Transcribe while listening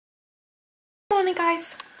morning,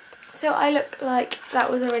 guys. So I look like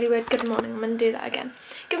that was already weird. Good morning. I'm going to do that again.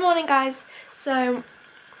 Good morning, guys. So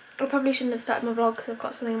I probably shouldn't have started my vlog because I've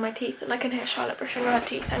got something in my teeth and I can hear Charlotte brushing her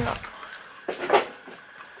teeth. Hang on.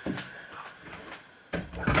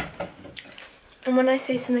 And when I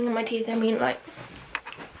say something in my teeth, I mean like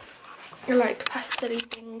pastely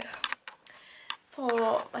thing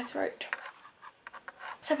for my throat.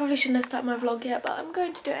 So I probably shouldn't have started my vlog yet, but I'm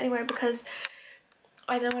going to do it anyway because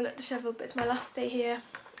I know I look dishevelled, but it's my last day here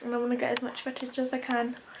and I want to get as much footage as I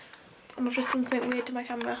can. And I've just done something weird to my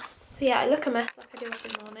camera. So yeah, I look a mess like I do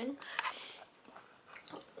every morning.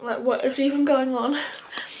 Like, what is even going on?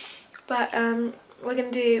 But we're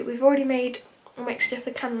going to do, we've already made a mixture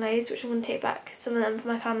for cannelés, which I'm going to take back some of them for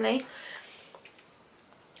my family.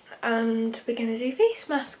 And we're going to do face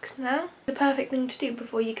masks now. It's the perfect thing to do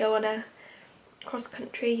before you go on a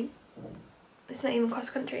cross-country, it's not even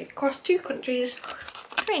cross-country, cross two countries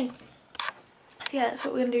train. So yeah, that's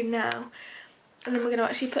what we're going to do now. And then we're going to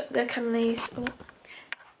actually put the cannelés,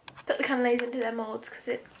 into their moulds because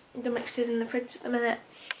the mixture's in the fridge at the minute.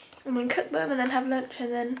 And then cook them and then have lunch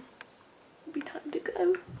and then it'll be time to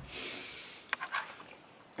go.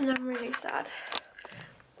 And I'm really sad.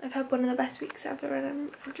 I've had one of the best weeks ever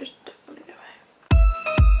and I just don't want to go home.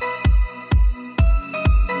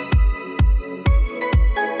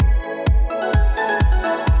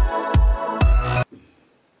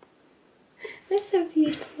 They're so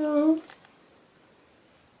beautiful.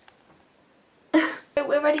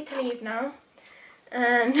 We're ready to leave now.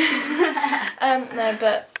 And no,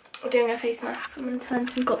 but we're doing a face mask. I'm going to turn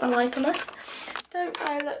so we've got the light on us. Don't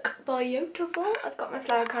I look beautiful? I've got my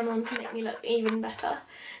flower crown on to make me look even better.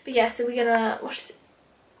 But yeah, so we're gonna wash.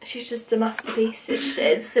 She's just a masterpiece.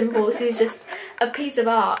 It's simple. She's just a piece of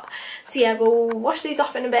art. So yeah, we'll wash these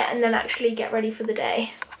off in a bit and then actually get ready for the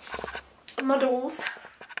day. Models.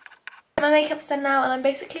 My makeup's done now and I'm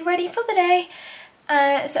basically ready for the day.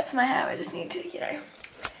 Except for my hair, I just need to, you know,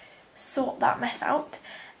 sort that mess out.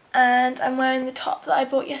 And I'm wearing the top that I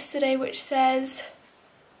bought yesterday, which says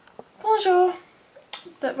bonjour,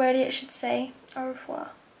 but really it should say au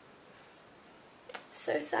revoir.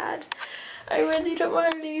 So sad. I really don't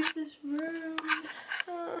want to leave this room.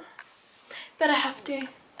 But I have to,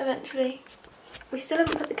 eventually. We still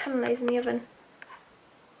haven't put the cannelés in the oven.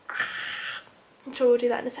 I'm sure we'll do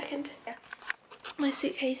that in a second. Yeah. My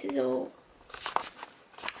suitcase is all...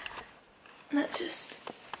 My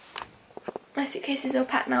suitcase is all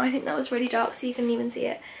packed now. I think that was really dark so you couldn't even see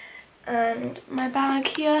it. And my bag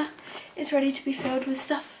here is ready to be filled with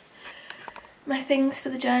stuff. My things for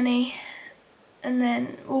the journey. And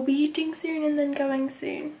then we'll be eating soon and then going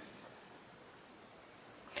soon.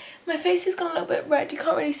 My face has gone a little bit red. You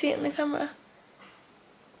can't really see it in the camera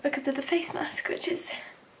because of the face mask, which is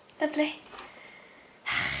lovely.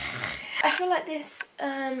 I feel like this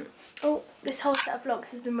this whole set of vlogs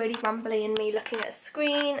has been really rambly and me looking at a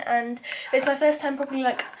screen, and it's my first time probably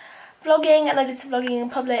like vlogging, and I did some vlogging in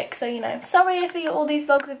public, so you know, sorry if all these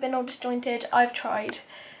vlogs have been all disjointed. I've tried.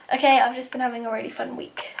 Okay, I've just been having a really fun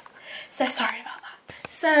week, so sorry about that.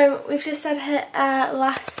 So we've just had our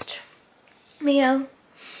last meal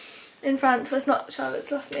in France. Well, it's not Charlotte's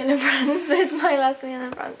last meal in France, but it's my last meal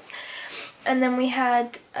in France. And then we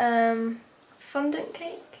had fondant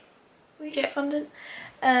cake. We get fondant.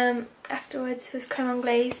 Afterwards was creme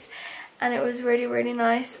anglaise, and it was really, really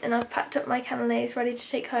nice. And I've packed up my cannelés ready to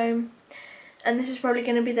take home. And this is probably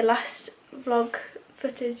going to be the last vlog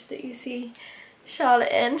footage that you see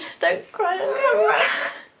Charlotte in. Don't cry on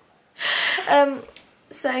camera.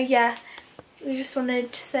 So yeah, we just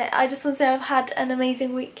wanted to say, I just want to say I've had an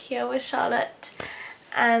amazing week here with Charlotte,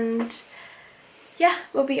 and yeah,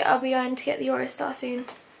 I'll be going to get the Eurostar soon,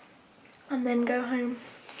 and then go home.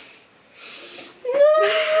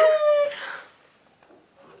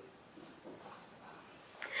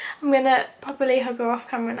 I'm gonna probably hug her off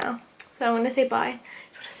camera now, so I'm gonna say bye. Do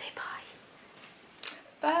you wanna say bye?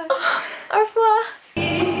 Bye. Oh, au revoir.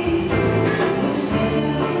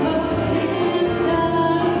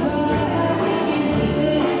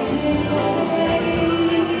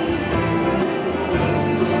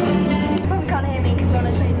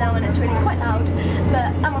 Now and it's really quite loud,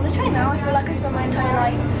 but I'm on a train now. I feel like I spent my entire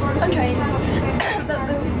life on trains.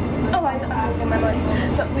 I'm losing my voice.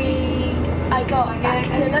 But I got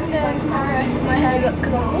back to London, St Pancras, and my hair up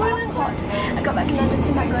because I'm boiling hot. I got back to London,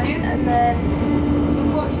 St Pancras, and then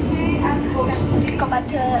got back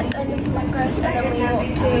to London, St some breakfast, and then we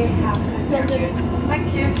walked to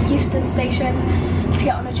London Euston Station to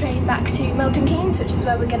get on a train back to Milton Keynes, which is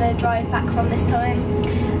where we're going to drive back from this time.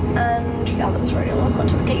 And yeah, that's really all I've got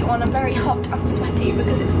to update you on. I'm very hot and sweaty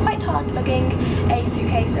because it's quite hard lugging a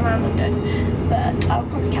suitcase around London, but I'll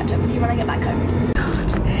probably catch up with you when I get back home.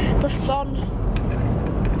 God, the sun.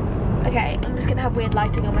 Okay, I'm just going to have weird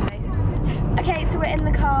lighting on my face. Okay, so we're in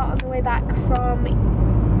the car on the way back from...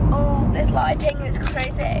 Oh, this lighting is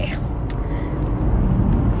crazy.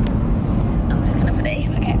 I'm just gonna put it.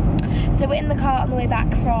 Okay, so we're in the car on the way back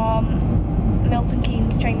from Milton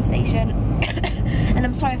Keynes train station. And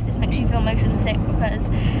I'm sorry if this makes you feel motion sick because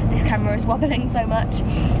this camera is wobbling so much.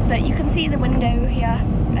 But you can see the window here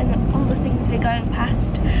and all the things we're going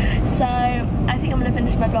past. So I think I'm gonna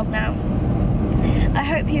finish my vlog now. I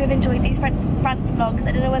hope you have enjoyed these France vlogs.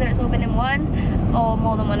 I don't know whether it's all been in one or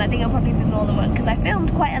more than one. I think it'll probably be more than one because I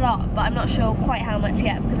filmed quite a lot, but I'm not sure quite how much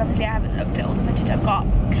yet because obviously I haven't looked at all the footage I've got.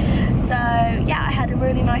 So yeah, I had a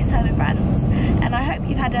really nice time in France, and I hope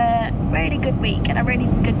you've had a really good week and a really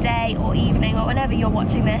good day or evening or whenever you're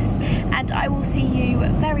watching this, and I will see you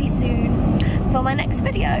very soon for my next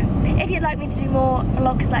video. If you'd like me to do more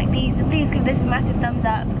vlogs like these, then please give this a massive thumbs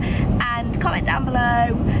up and comment down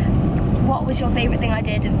below what was your favourite thing I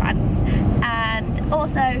did in France. And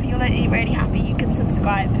also, if you want to be really happy, you can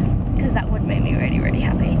subscribe because that would make me really, really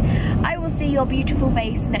happy. I will see your beautiful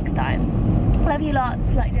face next time. Love you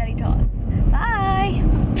lots, like jelly tots.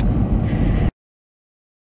 Bye!